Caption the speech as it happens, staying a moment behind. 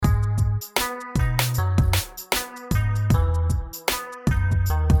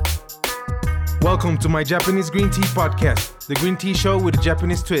Welcome to my Japanese Green Tea podcast, the Green Tea Show with a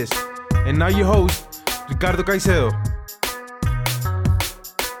Japanese twist. And now your host, Ricardo Caicedo.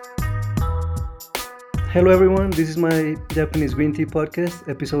 Hello everyone, this is my Japanese Green Tea podcast,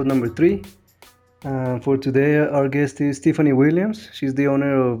 episode number 3. For today, our guest is Tiffany Williams. She's the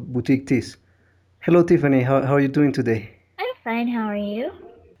owner of Boutique Teas. Hello Tiffany, how are you doing today? I'm fine, how are you?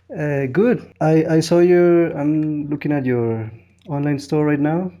 Good. I'm looking at your online store right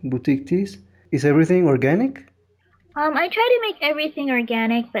now, Boutique Teas. Is everything organic? I try to make everything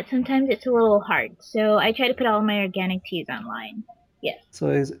organic, but sometimes it's a little hard. So I try to put all my organic teas online. Yes.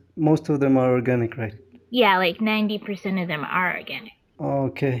 So most of them are organic, right? Yeah, like 90% of them are organic.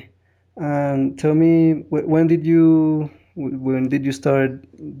 Okay. And tell me, when did you start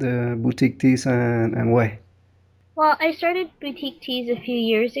the Boutique Teas and why? Well, I started Boutique Teas a few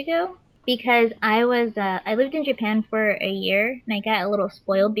years ago because I lived in Japan for a year and I got a little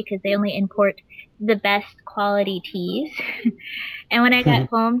spoiled because they only import the best quality teas. And when I got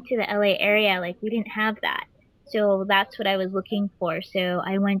home to the LA area, we didn't have that. So that's what I was looking for. So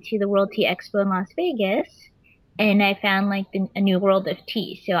I went to the World Tea Expo in Las Vegas and I found a new world of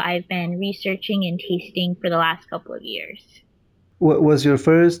tea. So I've been researching and tasting for the last couple of years. What was your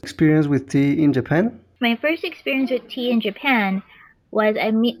first experience with tea in Japan? My first experience with tea in Japan was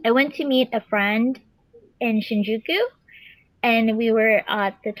I went to meet a friend in Shinjuku, and we were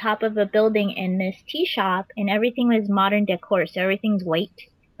at the top of a building in this tea shop, and everything was modern decor, so everything's white,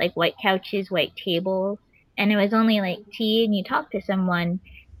 like white couches, white tables, and it was only tea, and you talk to someone,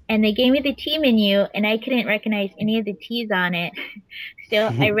 and they gave me the tea menu, and I couldn't recognize any of the teas on it,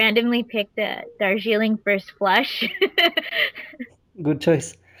 so I randomly picked the Darjeeling First Flush. Good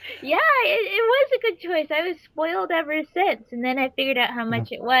choice. Yeah, it was a good choice. I was spoiled ever since, and then I figured out how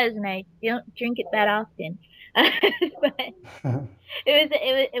much it was, and I don't drink it that often. But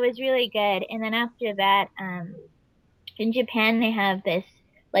it was really good. And then after that, in Japan they have this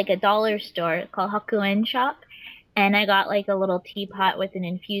a dollar store called Hakuen Shop, and I got a little teapot with an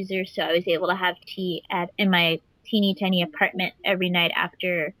infuser, so I was able to have tea in my teeny tiny apartment every night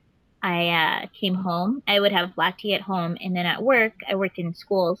after I came home. I would have black tea at home, and then at work, I worked in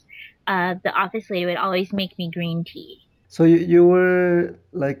schools, the office lady would always make me green tea. So you were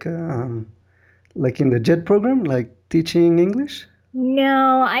in the JET program, teaching English?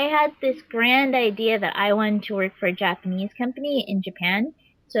 No, I had this grand idea that I wanted to work for a Japanese company in Japan.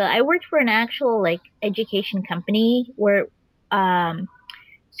 So I worked for an actual education company where,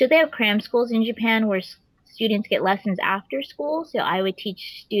 so they have cram schools in Japan where students get lessons after school, so I would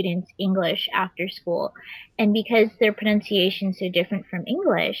teach students English after school. And because their pronunciation is so different from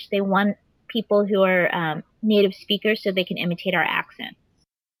English, they want people who are native speakers so they can imitate our accent.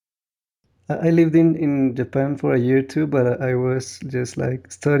 I lived in Japan for a year too, but I was just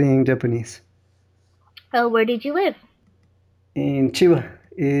studying Japanese. Oh, where did you live? In Chiba.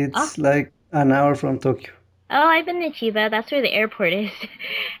 It's an hour from Tokyo. Oh, I've been to Chiba. That's where the airport is.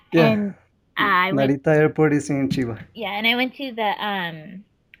 Yeah. And Narita Airport is in Chiba. Yeah, and I went to the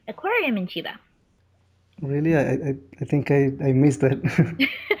aquarium in Chiba. Really? I think I missed that.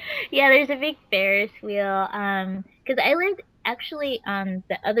 Yeah, there's a big Ferris wheel. Because I lived actually on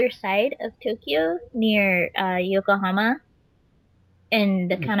the other side of Tokyo near Yokohama in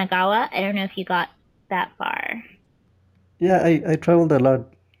the Kanagawa. I don't know if you got that far. Yeah, I traveled a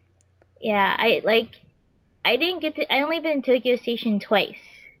lot. Yeah, I didn't get to. I only been to Tokyo Station twice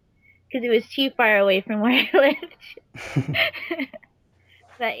because it was too far away from where I lived.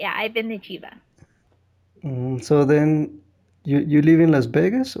 But yeah, I've been to Chiba. So then, you live in Las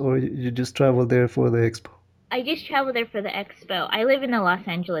Vegas, or you just travel there for the expo? I just traveled there for the expo. I live in the Los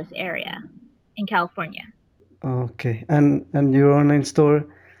Angeles area, in California. Okay, and your online store,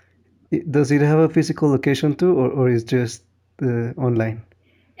 does it have a physical location too, or is just online?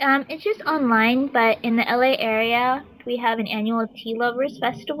 It's just online, but in the LA area, we have an annual Tea Lovers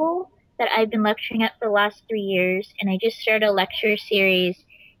Festival that I've been lecturing at for the last 3 years, and I just started a lecture series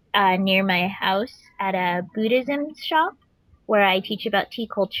near my house at a Buddhism shop where I teach about tea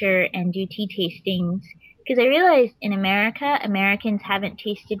culture and do tea tastings. Because I realized in America, Americans haven't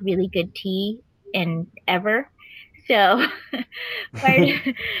tasted really good tea in ever. So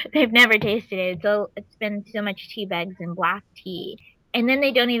they've never tasted it. So it's been so much tea bags and black tea. And then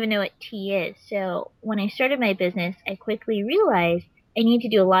they don't even know what tea is. So when I started my business, I quickly realized I need to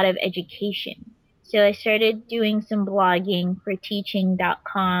do a lot of education. So I started doing some blogging for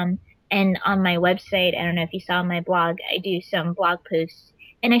teaching.com, and on my website, I don't know if you saw my blog, I do some blog posts.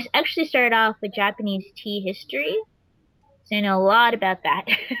 And I actually started off with Japanese tea history. So I know a lot about that.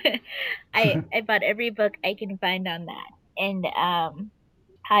 I bought every book I can find on that. And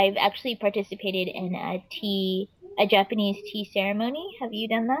I've actually participated in a Japanese tea ceremony. Have you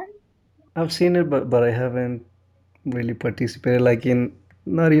done that? I've seen it, but I haven't really participated like in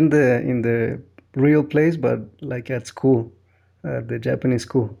not in the real place, but like at school, the Japanese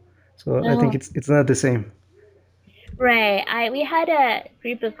school. So I think Oh, it's not the same. right. We had a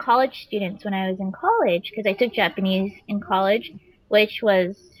group of college students when I was in college because I took Japanese in college, which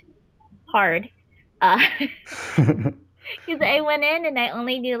was hard. Uh, because I went in and I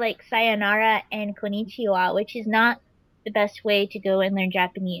only knew like sayonara and konnichiwa, which is not the best way to go and learn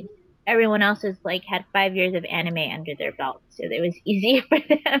Japanese. Everyone else has like had 5 years of anime under their belt, so it was easy for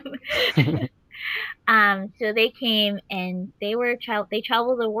them. So they came and they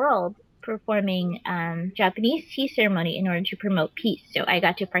traveled the world performing Japanese tea ceremony in order to promote peace. So I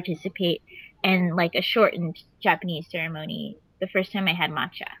got to participate in like a shortened Japanese ceremony the first time I had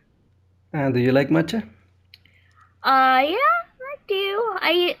matcha. Do you like matcha? Yeah, I do.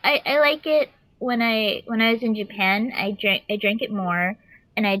 I like it when I was in Japan. I drank it more,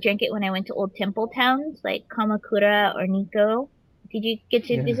 and I drank it when I went to old temple towns like Kamakura or Nikko. Did you get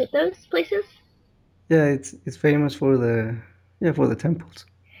to Yeah, visit those places? yeah. It's famous for the for the temples.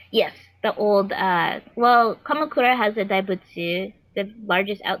 Yes, the old well, Kamakura has a Daibutsu, the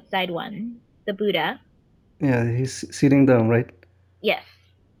largest outside one, the Buddha. Yeah, he's sitting down, right? Yes.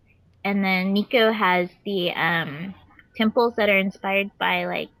 And then Nikko has the temples that are inspired by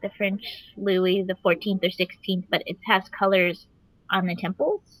like the French Louis the 14th or 16th, but it has colors on the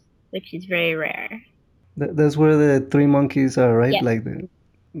temples, which is very rare. That's where the three monkeys are, right? Yes. Like the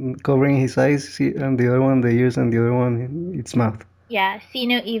covering his eyes, see, and the other one the ears, and the other one its mouth. Yeah, see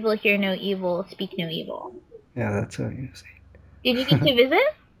no evil, hear no evil, speak no evil. Yeah, that's how you say. Did you get to visit?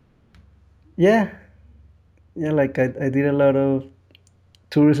 Yeah, yeah. Like I did a lot of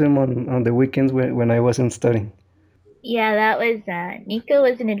tourism on the weekends when I wasn't studying. Yeah, that was Nikko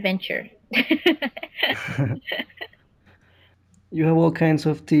was an adventure. You have all kinds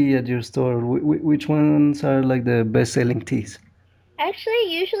of tea at your store. Which ones are like the best-selling teas?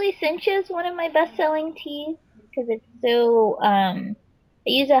 Actually, usually Sencha is one of my best-selling teas because it's so I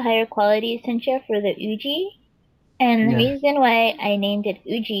use a higher quality Sencha for the Uji. And the Yeah, reason why I named it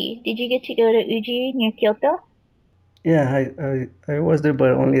Uji, did you get to go to Uji near Kyoto? yeah. I was there,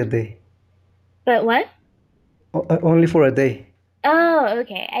 but only a day. But what? Only for a day. Oh,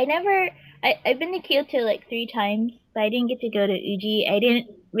 okay. I've been to Kyoto like 3 times, but I didn't get to go to Uji. I didn't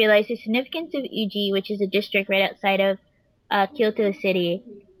realize the significance of Uji, which is a district right outside of Kyoto City,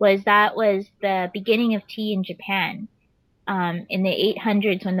 was the beginning of tea in Japan. In the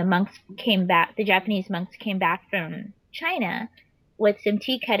 800s when the monks came back, the Japanese monks came back from China with some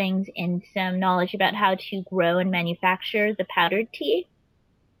tea cuttings and some knowledge about how to grow and manufacture the powdered tea,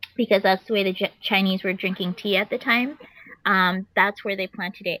 because that's the way the Chinese were drinking tea at the time. That's where they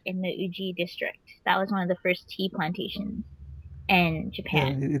planted it in the Uji district. That was one of the first tea plantations in Yeah,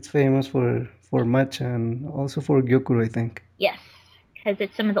 Japan. it's famous for matcha and also for gyokuro, I think. Yes, because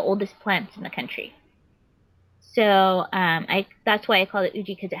it's some of the oldest plants in the country. So I that's why I call it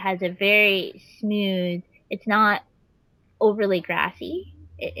Uji because it has a very smooth. It's not overly grassy.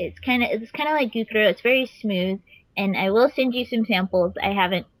 It's kind of like Gukuro. It's very smooth, and I will send you some samples. I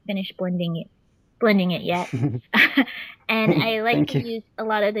haven't finished blending it yet. And I like Thank to you. use a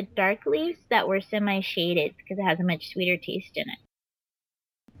lot of the dark leaves that were semi-shaded because it has a much sweeter taste in it.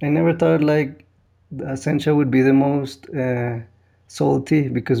 I never thought like the Essentia would be the most salty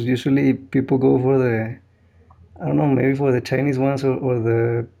because usually people go for the I don't know maybe for the Chinese ones or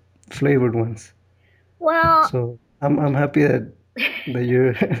the flavored ones. Well, So I'm happy that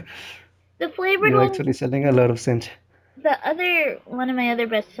you're the flavored you're ones. actually selling a lot of Essentia. The other one of my other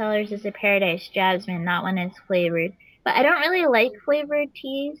bestsellers is the Paradise Jasmine. That one is flavored. But I don't really like flavored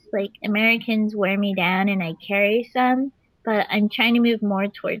teas. Like Americans wear me down and I carry some. But I'm trying to move more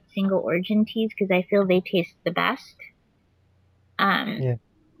towards single origin teas because I feel they taste the best, um, Yeah.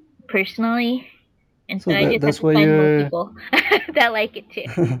 personally. And so So I just have that's to why find more you're people that like it too.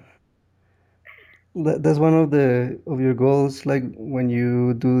 that's one of your goals like when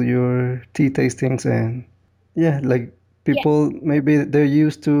you do your tea tastings and yeah like Yeah. people maybe they're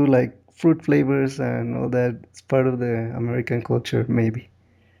used to like fruit flavors and all that it's part of the American culture maybe.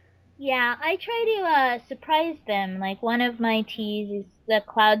 Yeah, I try to surprise them. Like one of my teas is the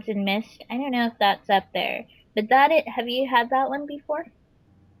Clouds and Mist. I don't know if that's up there. But have you had that one before?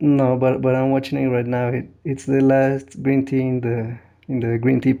 No, but I'm watching it right now. It's the last green tea in the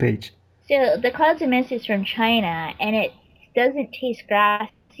green tea page. So the Clouds and Mist is from China, and it doesn't taste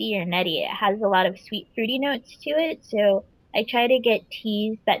grassy or nutty. It has a lot of sweet fruity notes to it. So I try to get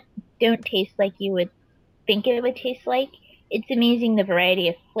teas that don't taste like you would think it would taste like. it's amazing the variety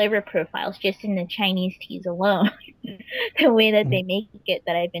of flavor profiles just in the Chinese teas alone, the way that they make it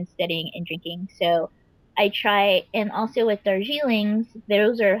that I've been studying and drinking. So I try, and also with Darjeelings,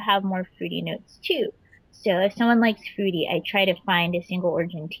 have more fruity notes too. So if someone likes fruity, I try to find a single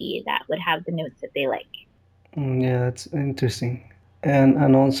origin tea that would have the notes that they like. Yeah, that's interesting.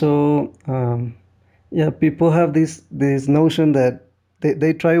 And also, yeah, people have this notion that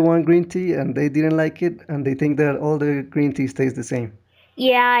they try one green tea and they didn't like it, and they think that all the green teas taste the same.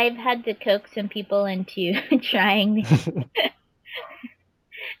 Yeah, I've had to coax some people into trying.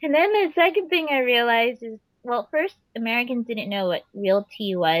 And then the second thing I realized is, well, first, Americans didn't know what real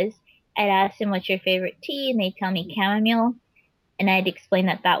tea was. I'd ask them, what's your favorite tea? And they'd tell me chamomile. And I'd explain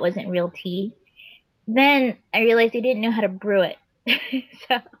that that wasn't real tea. Then I realized they didn't know how to brew it.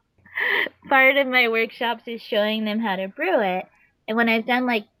 So part of my workshops is showing them how to brew it. And when I've done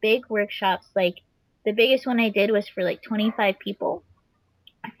like big workshops, like the biggest one I did was for like 25 people.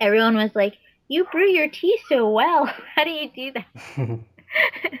 Everyone was like, you brew your tea so well. How do you do that?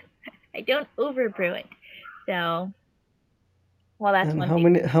 I don't overbrew it. So, well, that's And one how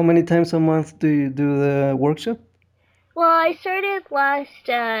thing. many times a month do you do the workshop? Well, I started last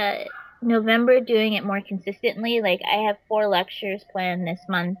November doing it more consistently. Like I have 4 lectures planned this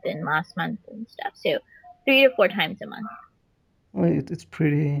month and last month and stuff. So 3 to 4 times a month. Oh, it's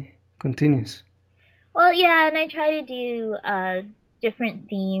pretty continuous. Well, yeah, and I try to do different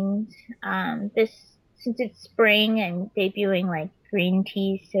themes. This since it's spring, I'm debuting like green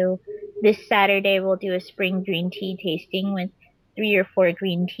tea. So this Saturday we'll do a spring green tea tasting with 3 or 4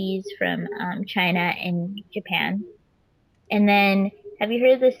 green teas from China and Japan. And then, have you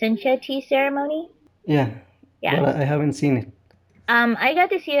heard of the Sencha tea ceremony? Yeah, Yeah. but I haven't seen it. I got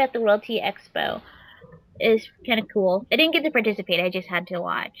to see it at the World Tea Expo. It's kind of cool. I didn't get to participate. I just had to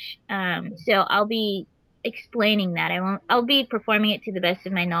watch. So I'll be explaining that. I'll be performing it to the best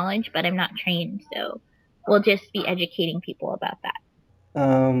of my knowledge, but I'm not trained, so we'll just be educating people about that.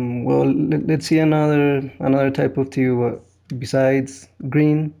 Well, let's see another type of tea besides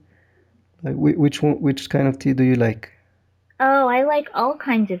green. Like which kind of tea do you like? Oh, I like all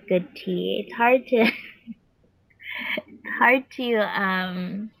kinds of good tea. It's hard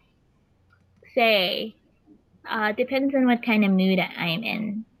to say. Depends on what kind of mood I'm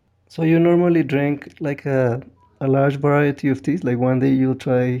in. So you normally drink like a large variety of teas? Like one day you'll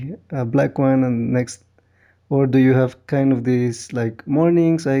try a black one and next, or do you have kind of this like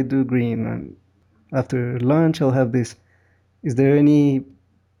mornings I do green and after lunch I'll have this? Is there anything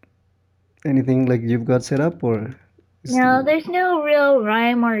like you've got set up or No, there's no real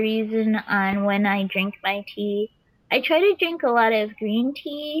rhyme or reason on when I drink my tea. I try to drink a lot of green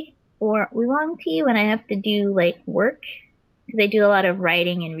tea or oolong tea when I have to do like work, because I do a lot of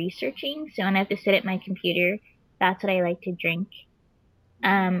writing and researching. So when I have to sit at my computer, that's what I like to drink.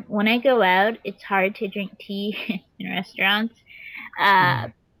 When I go out, it's hard to drink tea in restaurants,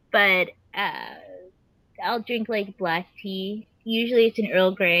 but I'll drink like black tea. Usually it's an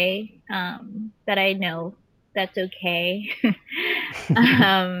Earl Grey that I know that's okay.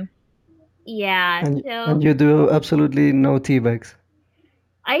 Yeah, and so you do absolutely no tea bags.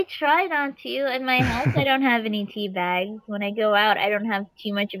 I try not to. In my house, I don't have any tea bags. When I go out, I don't have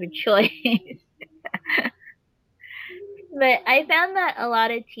too much of a choice. But I found that a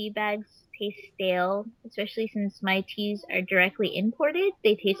lot of tea bags taste stale, especially since my teas are directly imported.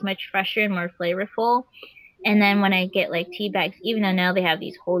 They taste much fresher and more flavorful. And then when I get like tea bags, even though now they have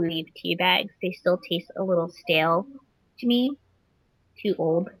these whole leaf tea bags, they still taste a little stale to me. Too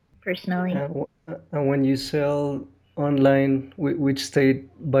old, personally. And when you sell online, which state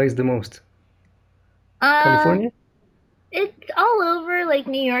buys the most? California? It's all over, like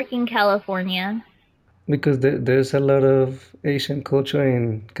New York and California. Because there's a lot of Asian culture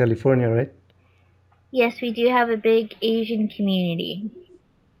in California, right? Yes, we do have a big Asian community.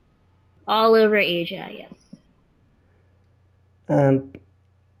 All over Asia, yes. And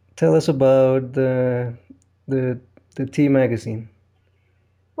tell us about the tea magazine.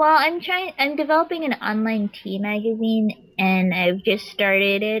 Well, I'm developing an online tea magazine and I've just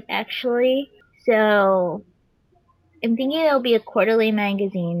started it actually. So I'm thinking it'll be a quarterly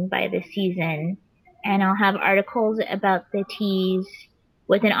magazine by the season and I'll have articles about the teas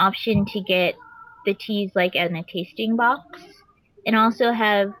with an option to get the teas like in a tasting box. And also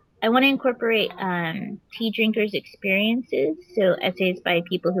I want to incorporate tea drinkers' experiences, so essays by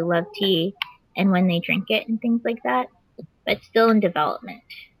people who love tea and when they drink it and things like that, but still in development.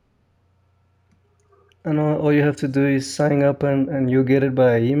 And all you have to do is sign up and you get it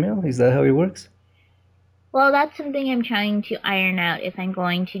by email? Is that how it works? Well, that's something I'm trying to iron out if I'm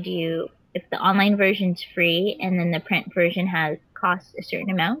going to do if the online version's free and then the print version has costs a certain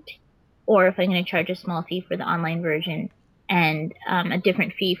amount, or if I'm going to charge a small fee for the online version and a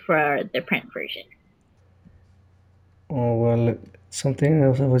different fee for the print version. Oh, well, something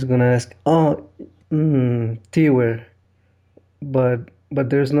else I was gonna ask. Oh, teaware, but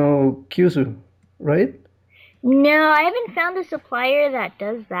there's no Kyusu, right? No, I haven't found a supplier that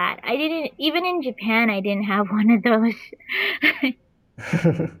does that. I didn't, even in Japan, I didn't have one of those.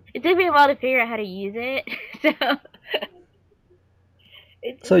 It took me a while to figure out how to use it. So,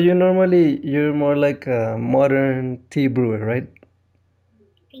 So you're more like a modern tea brewer, right?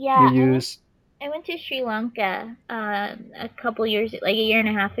 yeah, You use I went to Sri Lanka a couple years, like a year and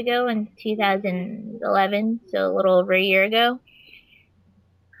a half ago in 2011, so a little over a year ago.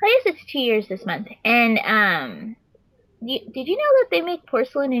 I guess it's 2 years this month. And did you know that they make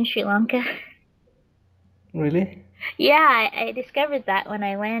porcelain in Sri Lanka? really? Yeah, I discovered that when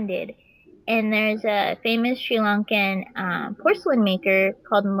I landed. And there's a famous Sri Lankan porcelain maker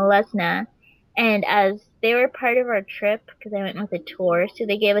called Malesna. And as they were part of our trip, because I went with a tour, so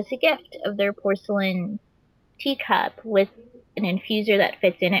they gave us a gift of their porcelain teacup with an infuser that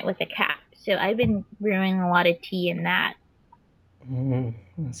fits in it with a cap. So I've been brewing a lot of tea in that. I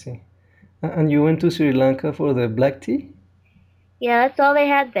see. And you went to Sri Lanka for the black tea? Yeah, that's all they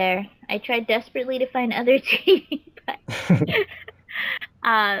had there. I tried desperately to find other tea, but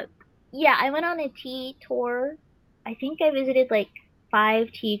yeah, I went on a tea tour. I think I visited like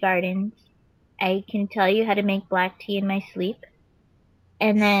 5 tea gardens. I can tell you how to make black tea in my sleep.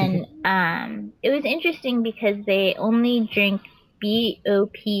 And then it was interesting because they only drink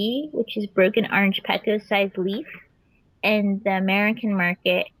BOP, which is broken orange pekoe sized leaf, and the American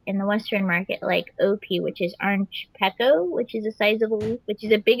market and the Western market like OP, which is orange pekoe, which is a size of a leaf, which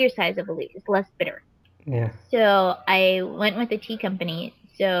is a bigger size of a leaf. It's less bitter. Yeah. So I went with the tea company.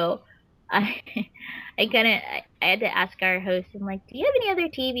 So I I had to ask our host, I'm like, do you have any other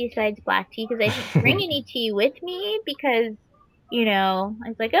tea besides black tea? Because I didn't bring any tea with me because, I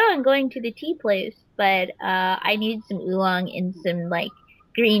was like, oh, I'm going to the tea place, but I need some oolong and some like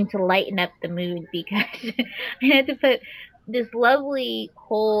green to lighten up the mood because I had to put this lovely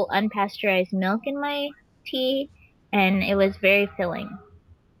whole unpasteurized milk in my tea, and it was very filling.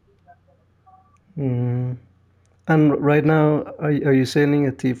 Mm. And right now, are you selling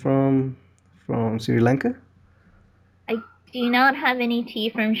a tea from Sri Lanka? I do not have any tea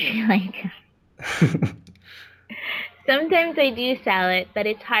from Sri Lanka. Sometimes I do sell it, but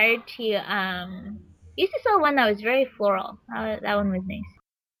it's hard to. Used to sell one that was very floral. That one was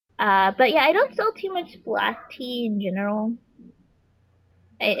nice. But yeah, I don't sell too much black tea in general.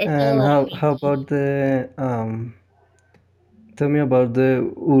 I sell a And lot of how green tea. about the tell me about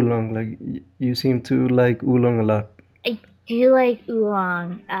the oolong. Like you seem to like oolong a lot. I do like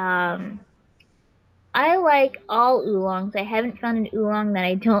oolong. I like all oolongs. I haven't found an oolong that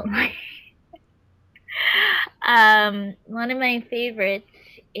I don't like. One of my favorites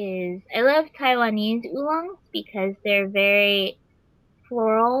is I love Taiwanese oolongs because they're very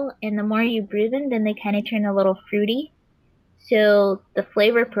floral, and the more you brew them, then they kind of turn a little fruity. So the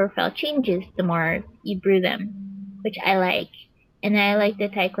flavor profile changes the more you brew them, which I like. And I like the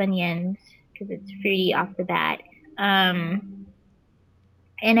Taekwondoen's because it's fruity off the bat. And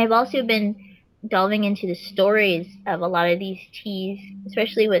I've also been delving into the stories of a lot of these teas,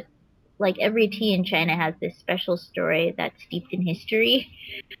 especially with like every tea in China has this special story that's steeped in history,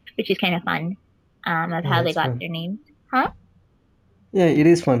 which is kind of fun, of Yeah, how they it's got fun. their names. Huh? Yeah, it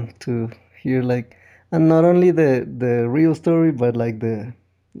is fun to hear like, and not only the real story, but like the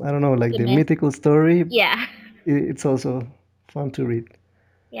I don't know, like The the myth. mythical story. Yeah. It's also fun to read.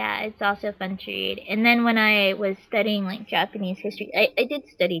 Yeah, it's also fun to read. And then when I was studying like Japanese history, I did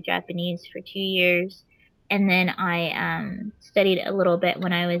study Japanese for 2 years, and then I studied a little bit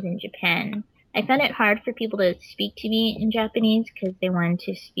when I was in Japan. I found it hard for people to speak to me in Japanese because they wanted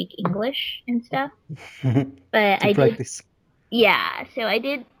to speak English and stuff. But To I did, practice. yeah, so I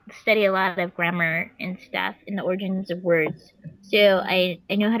did study a lot of grammar and stuff and the origins of words. So I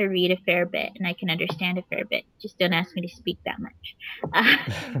know how to read a fair bit and I can understand a fair bit. Just don't ask me to speak that much.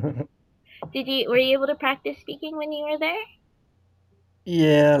 Were you able to practice speaking when you were there?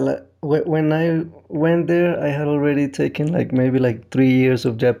 Yeah, like, when I went there, I had already taken like maybe like 3 years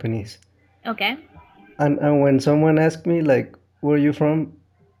of Japanese. Okay. And when someone asked me like, where you from?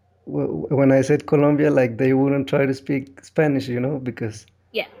 When I said Colombia, like they wouldn't try to speak Spanish, because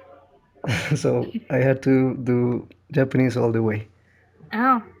Yeah. so I had to do Japanese all the way.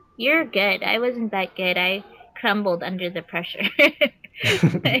 Oh, you're good. I wasn't that good. I crumbled under the pressure.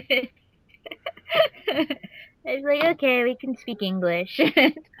 I was like, okay, we can speak English.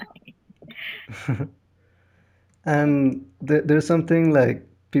 And there's something like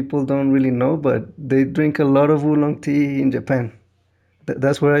people don't really know, but they drink a lot of oolong tea in Japan.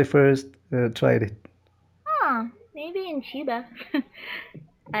 That's where I first tried it. Huh, maybe in Chiba.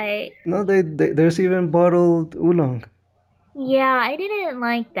 I No, there's even bottled oolong. Yeah, I didn't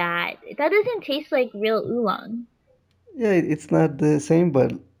like that. That doesn't taste like real oolong. Yeah, it's not the same,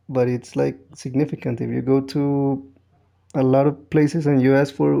 but it's like significant. If you go to a lot of places and you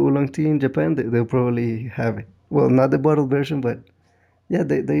ask for oolong tea in Japan, they'll probably have it. Well, not the bottled version, but yeah,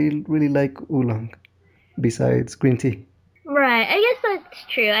 they really like oolong besides green tea. Right, I guess that's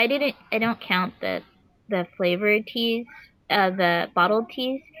true. I don't count the flavored teas, the bottled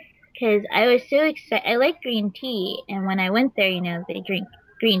teas, because I was so excited. I like green tea, and when I went there, they drink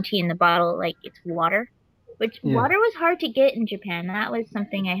green tea in the bottle like it's water, which Yeah. water was hard to get in Japan. That was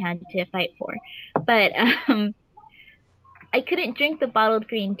something I had to fight for. But I couldn't drink the bottled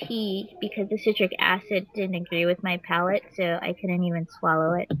green tea because the citric acid didn't agree with my palate, so I couldn't even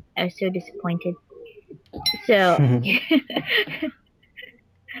swallow it. I was so disappointed. So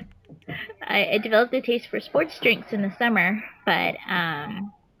I developed a taste for sports drinks in the summer, but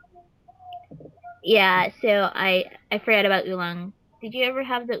yeah. So I forgot about oolong. Did you ever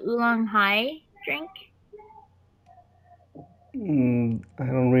have the oolong high drink? I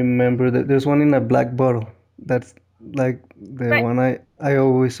don't remember that. There's one in a black bottle. That's like the Right. one I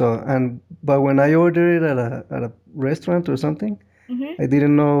always saw. And but when I ordered it at a restaurant or something, Mhm. I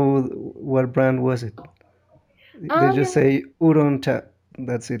didn't know what brand was it. They just No, say oolong cha.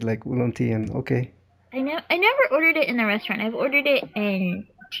 That's it, like oolong tea, and okay. I never ordered it in the restaurant. I've ordered it in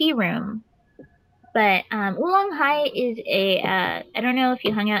tea room. But oolong high is a I don't know if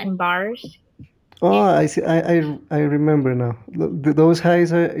you hung out in bars. Oh, I see. I remember now. Those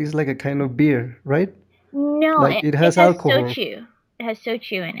highs are is like a kind of beer, right? No, Like it it has has alcohol. sochu. It has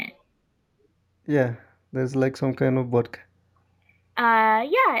sochu in it. Yeah, there's like some kind of vodka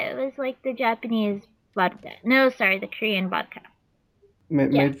Yeah, it was like the Japanese vodka. No, sorry, the Korean vodka.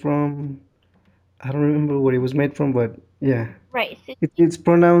 Yeah, made from. I don't remember what it was made from, but yeah, right. So it's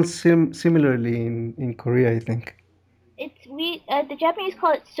pronounced similarly in Korea, I think. it's we the Japanese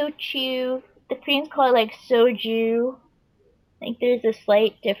call it sochu. The Koreans call it like soju. Like there's a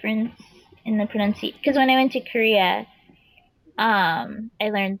slight difference in the pronunciation. Because when I went to Korea, I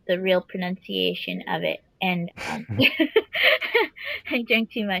learned the real pronunciation of it, and I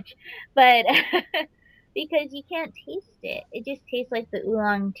drank too much, but because you can't taste it, it just tastes like the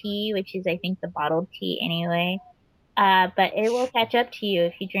oolong tea, which is I think the bottled tea anyway. But it will catch up to you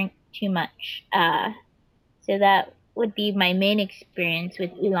if you drink too much. So that would be my main experience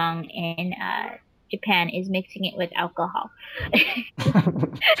with oolong in Japan is mixing it with alcohol.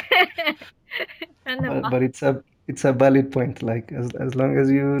 And the But it's a valid point. Like as long as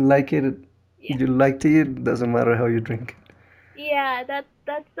you like it, yeah. you like tea. It doesn't matter how you drink Yeah,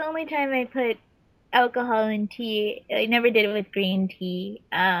 that's the only time I put alcohol in tea. I never did it with green tea.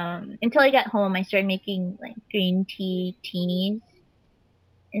 Until I got home, I started making like green tea teas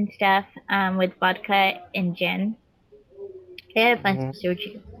and stuff. With vodka and gin. I had a bunch it. of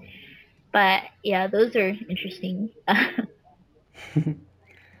soju, but yeah, those are interesting.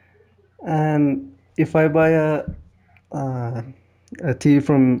 And if I buy uh, a tea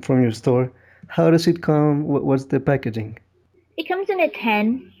from your store, how does it come? What's the packaging? It comes in a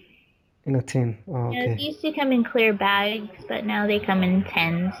 10. In a tin. Oh, It okay. used to come in clear bags, but now they come in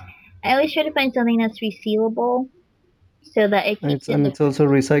 10s. I always try to find something that's resealable so that it keeps in And the. it's also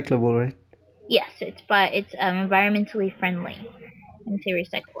recyclable, right? Yes, it's environmentally friendly. And say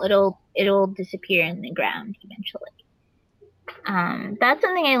recycle. It'll disappear in the ground eventually. That's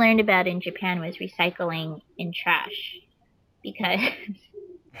something I learned about in Japan was recycling in trash because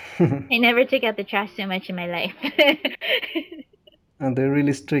I never took out the trash so much in my life. And they're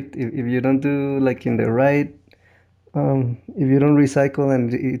really strict. If you don't do like in the right, if you don't recycle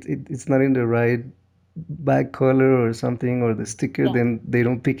and it's not in the right bag color or something or the sticker, Yeah, then they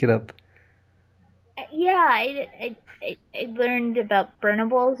don't pick it up. yeah. I learned about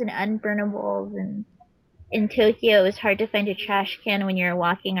burnables and unburnables, and in Tokyo, it was hard to find a trash can when you're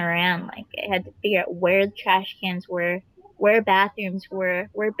walking around. Like I had to figure out where the trash cans were, where bathrooms were,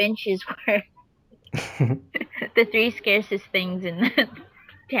 where benches were. The three scarcest things in the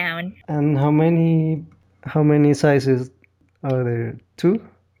town. And how many sizes are there? Two?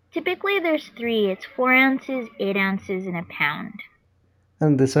 Typically, there's three. It's 4 ounces, 8 ounces, and a pound.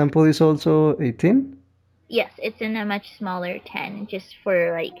 And the sample is also 18? Yes, it's in a much smaller 10, just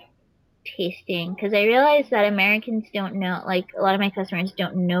for like tasting. Because I realized that Americans don't know, like a lot of my customers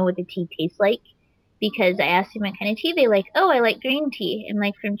don't know what the tea tastes like. because I asked them what kind of tea they like. Oh, I like green tea. And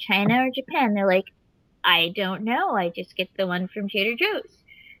like from China or Japan, they're like, I don't know. I just get the one from Trader Joe's.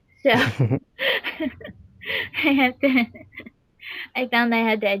 So I found I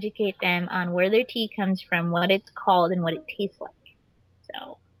had to educate them on where their tea comes from, what it's called, and what it tastes like.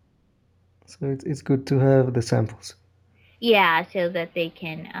 So it's good to have the samples. Yeah, so that they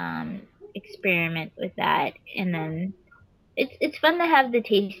can experiment with that, and then it's fun to have the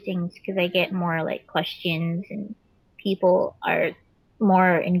tastings because I get more like questions and people are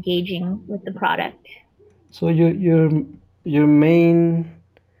more engaging with the product. So your main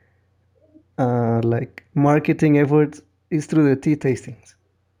like marketing effort is through the tea tastings.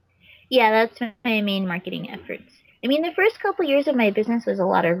 Yeah, that's my main marketing efforts. I mean, the first couple years of my business was a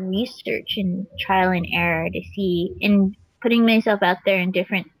lot of research and trial and error to see and putting myself out there in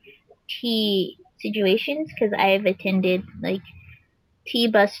different tea situations because I've attended like tea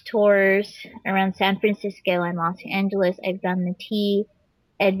bus tours around San Francisco and Los Angeles. I've done the tea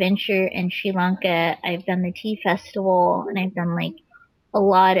adventure in Sri Lanka. I've done the tea festival, and I've done like a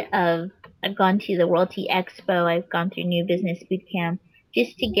lot of. I've gone to the World Tea Expo. I've gone through New Business Boot Camp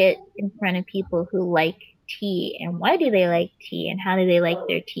just to get in front of people who like tea and why do they like tea and how do they like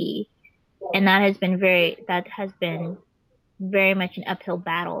their tea. And that has been very much an uphill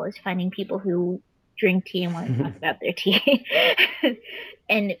battle is finding people who drink tea and want to talk about their tea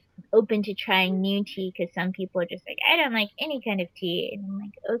and open to trying new tea because some people are just like, I don't like any kind of tea. And I'm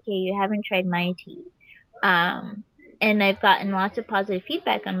like, okay, you haven't tried my tea. And I've gotten lots of positive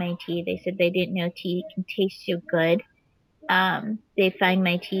feedback on my tea. They said they didn't know tea can taste so good. They find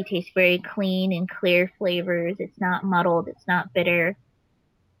my tea tastes very clean and clear flavors. It's not muddled. It's not bitter.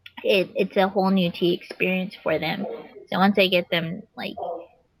 It's a whole new tea experience for them. So once I get them like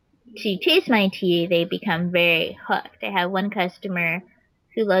to taste my tea, they become very hooked. I have one customer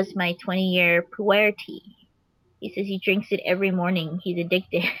who loves my 20-year pu'er tea. He says he drinks it every morning. He's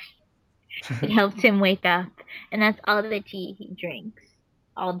addicted. It helps him wake up. And that's all the tea he drinks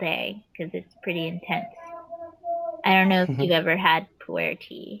all day because it's pretty intense. I don't know if you've ever had pu'er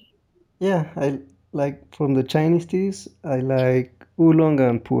tea. Yeah, I like from the Chinese teas, I like oolong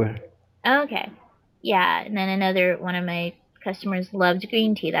and pu'er. Okay. Yeah, and then another one of my customers loved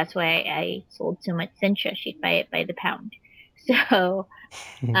green tea. That's why I sold so much Sencha. She'd buy it by the pound. So,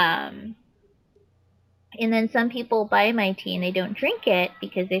 and then some people buy my tea and they don't drink it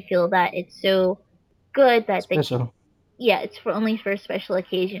because they feel that it's so good that Special. it's only for special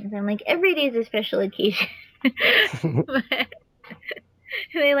occasions. I'm like, every day is a special occasion. But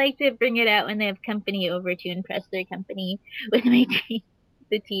they like to bring it out when they have company over to impress their company with my tea,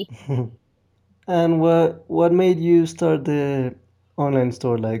 the tea. And what made you start the online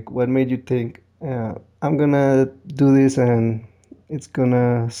store? Like, what made you think, I'm gonna do this and it's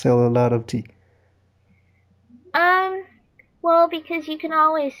gonna sell a lot of tea? Well, because you can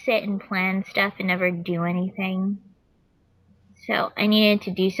always sit and plan stuff and never do anything. So I needed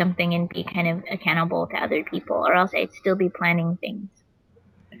to do something and be kind of accountable to other people, or else I'd still be planning things.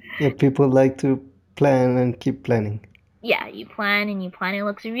 Yeah, people like to plan and keep planning. Yeah, you plan and you plan. It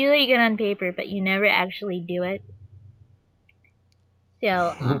looks really good on paper, but you never actually do it.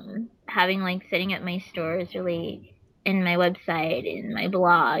 So having like setting up my stores really and my website and my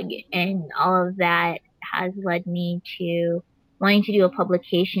blog and all of that has led me to wanting to do a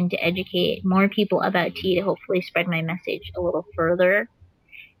publication to educate more people about tea to hopefully spread my message a little further.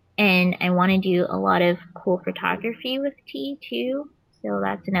 And I want to do a lot of cool photography with tea too. So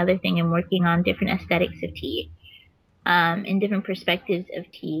that's another thing I'm working on, different aesthetics of tea, and different perspectives of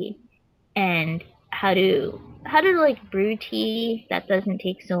tea, and how to like brew tea that doesn't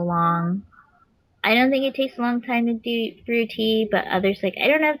take so long. I don't think it takes a long time to brew tea, but others like, I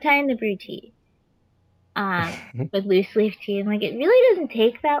don't have time to brew tea. With loose leaf tea, I'm like, it really doesn't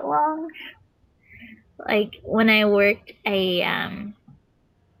take that long. Like when I worked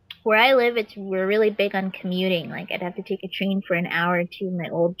where I live, we're really big on commuting. Like I'd have to take a train for an hour or two in my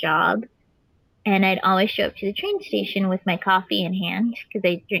old job, and I'd always show up to the train station with my coffee in hand because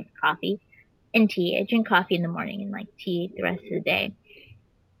I drink coffee and tea. I drink coffee in the morning and like tea the rest of the day.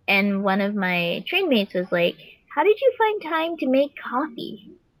 And one of my train mates was like, "How did you find time to make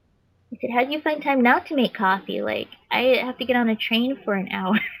coffee?" I said, "How do you find time not to make coffee? Like I have to get on a train for an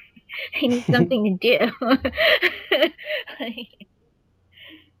hour. I need something to do."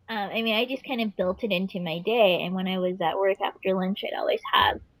 I mean, I just kind of built it into my day. And when I was at work after lunch, I'd always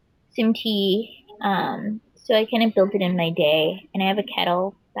have some tea. So I kind of built it in my day. And I have a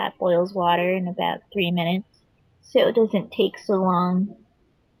kettle that boils water in about 3 minutes. So it doesn't take so long.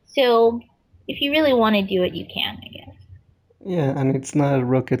 So if you really want to do it, you can, I guess. Yeah, and it's not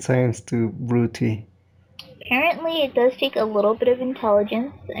rocket science to brew tea. Apparently, it does take a little bit of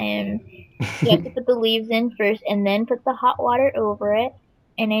intelligence, and you have to put the leaves in first, and then put the hot water over it.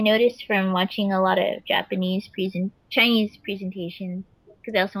 And I noticed from watching a lot of Chinese presentations,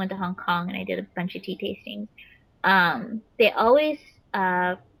 because I also went to Hong Kong and I did a bunch of tea tastings. They always,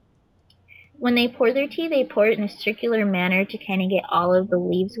 uh, when they pour their tea, they pour it in a circular manner to kind of get all of the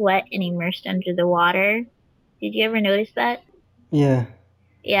leaves wet and immersed under the water. Did you ever notice that? Yeah.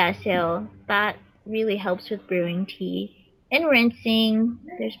 Yeah, so that really helps with brewing tea. And rinsing,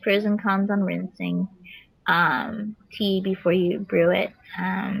 there's pros and cons on rinsing tea before you brew it,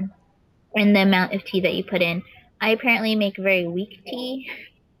 and the amount of tea that you put in. I apparently make very weak tea,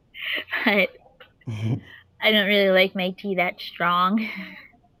 but I don't really like my tea that strong.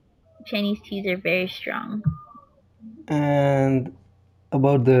 Chinese teas are very strong. And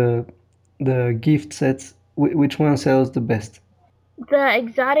about the gift sets, which one sells the best? The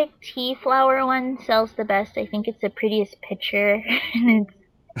exotic tea flower one sells the best. I think it's the prettiest picture. And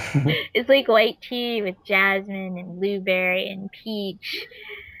it's like white tea with jasmine and blueberry and peach.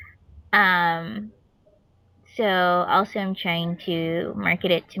 Um, so also I'm trying to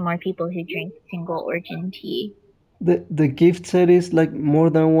market it to more people who drink single origin tea. The gift set is like more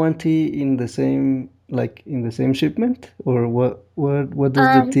than one tea in the same shipment, or what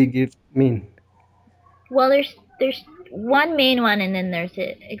does the Um, tea gift mean? well, there's one main one, and then there's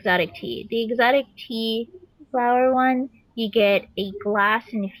the exotic tea. The exotic tea flower one, you get a glass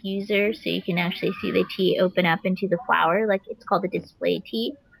infuser, so you can actually see the tea open up into the flower, like it's called a display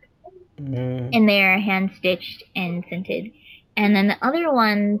tea, Mm. and they are hand stitched and scented. And then the other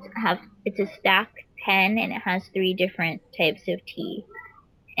ones have it's a stacked 10, and it has 3 different types of tea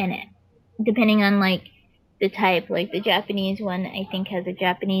in it, depending on like the type. Like the Japanese one, I think has a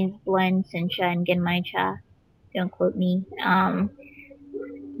Japanese blend, sencha and genmaicha. Don't quote me.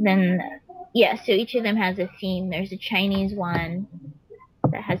 Then yeah, so each of them has a theme. There's a Chinese one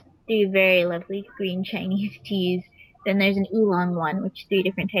that has 3 very lovely green Chinese teas. Then there's an oolong one, which is 3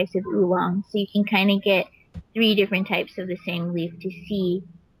 different types of oolong. So you can kind of get 3 different types of the same leaf to see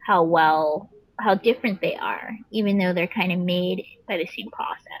how different they are, even though they're kind of made by the same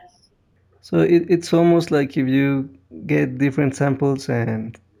process. So it's almost like if you get different samples,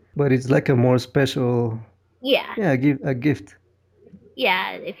 but it's like a more special, Yeah, yeah, a gift.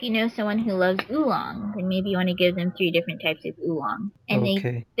 yeah. If you know someone who loves oolong, then maybe you want to give them 3 different types of oolong, and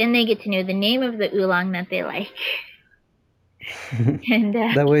Okay. then they get to know the name of the oolong that they like. And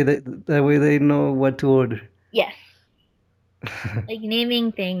That way they know what to order. yes, like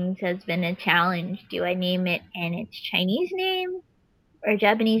naming things has been a challenge. Do I name it in its Chinese name or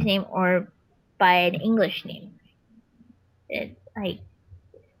Japanese name or by an English name?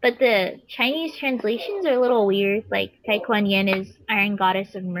 But the Chinese translations are a little weird. Like Tai Kuan Yin is Iron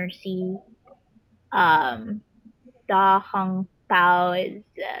Goddess of Mercy. Um, Da Hong Bao is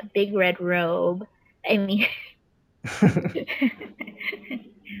Big Red Robe. I mean,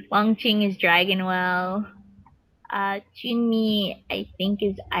 Wang Qing is Dragonwell. Junmi, I think,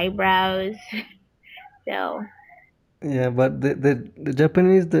 is Eyebrows. So, Yeah, but the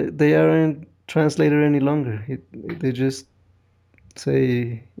Japanese they aren't translated any longer. They just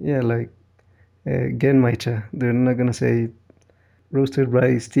say, yeah, like genmaicha. They're not gonna say roasted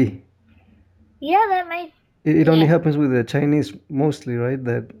rice tea. yeah, that might. It only Yeah, happens with the Chinese mostly, right?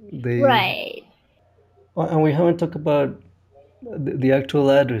 That they right. Oh, and we haven't talked about the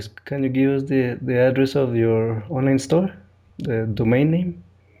actual address. Can you give us the address of your online store, the domain name?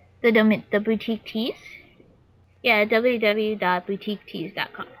 The boutique teas. Yeah,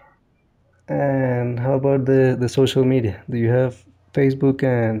 www.boutiqueteas.com. And how about the social media? Do you have Facebook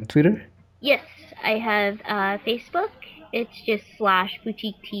and Twitter? Yes, I have Facebook. It's just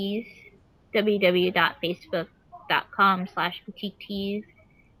 /boutique teas. www.facebook.com/boutique teas.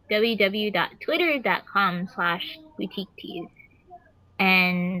 www.twitter.com/boutique teas.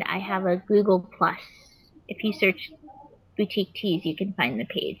 And I have a Google Plus. If you search boutique teas, you can find the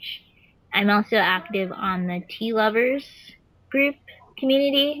page. I'm also active on the tea lovers group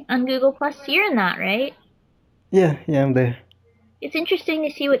community on Google Plus. You're in that, right? Yeah, I'm there. It's interesting to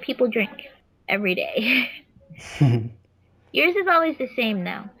see what people drink every day. Yours is always the same,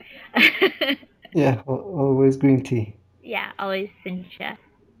 though. Yeah, always green tea. Yeah, always sencha.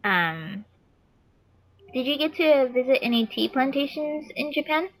 Um, did you get to visit any tea plantations in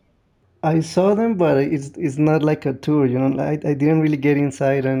Japan? I saw them, but it's not like a tour, you know. I didn't really get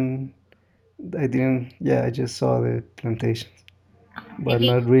inside, and I didn't. Yeah, I just saw the plantations, Did but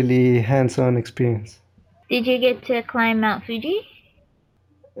you not really hands-on experience. did you get to climb Mount Fuji?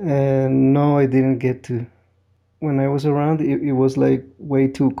 And no, I didn't get to. When I was around, it was like way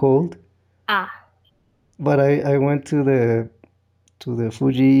too cold. Ah, but I went to the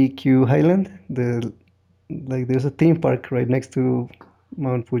Fuji Q Highland. There's a theme park right next to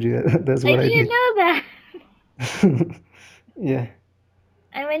Mount Fuji. That's I what I didn't did. know that. Yeah.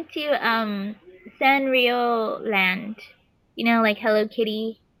 I went to Sanrio Land. You know, like Hello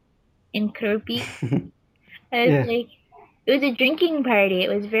Kitty in Kuropi. I was Yeah. like, it was a drinking party. It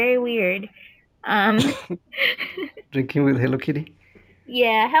was very weird. Um, Drinking with Hello Kitty.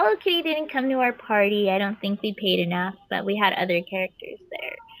 yeah, Hello Kitty didn't come to our party. I don't think we paid enough, but we had other characters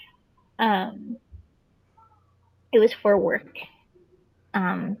there. It was for work.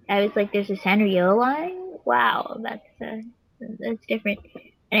 I was like, there's a Sanrio line? Wow, that's different.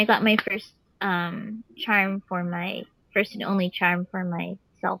 And I got my first first and only charm for my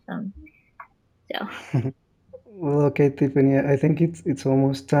cell phone. So Well, okay, Tiffany, I think it's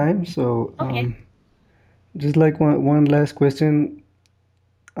almost time. So, okay. just like one last question.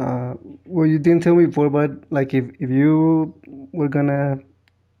 Well, you didn't tell me before, but like if you were gonna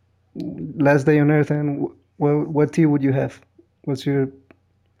last day on Earth, and what tea would you have? What's your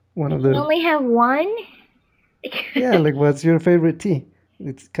one I of can the only have one. Yeah, like what's your favorite tea?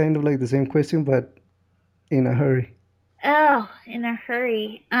 It's kind of like the same question, but in a hurry. Oh, in a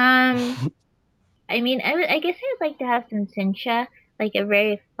hurry. I mean, I guess I would like to have some sencha, like a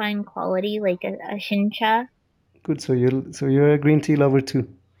very fine quality, like a shincha. Good. So you're a green tea lover too.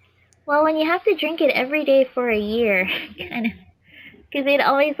 Well, when you have to drink it every day for a year, kind of, because they'd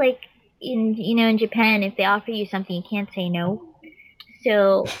always like in Japan, if they offer you something, you can't say no.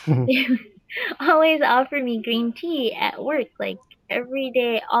 So they would always offer me green tea at work, like every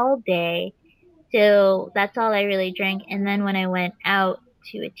day, all day. So that's all I really drank. And then when I went out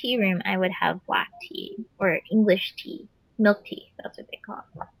to a tea room, I would have black tea or English tea, milk tea. That's what they call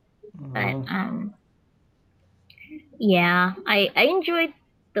it. But yeah, I enjoyed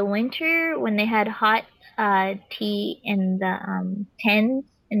the winter when they had hot tea in the tins,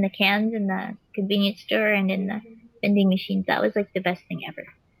 in the cans, in the convenience store, and in the vending machines. That was like the best thing ever.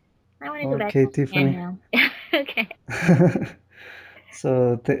 I want to go back Okay, to Japan Tiffany. now. Okay.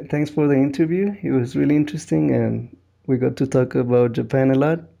 So thanks for the interview. It was really interesting, and we got to talk about Japan a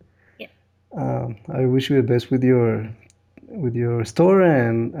lot. Yeah. I wish you the best with your store,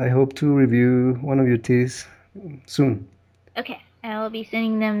 and I hope to review one of your teas soon. Okay. I will be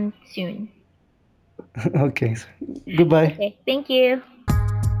sending them soon. Okay. Goodbye. Okay. Thank you.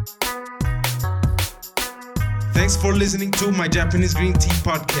 Thanks for listening to My Japanese Green Tea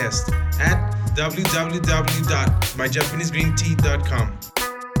podcast at www.myjapanesegreentea.com.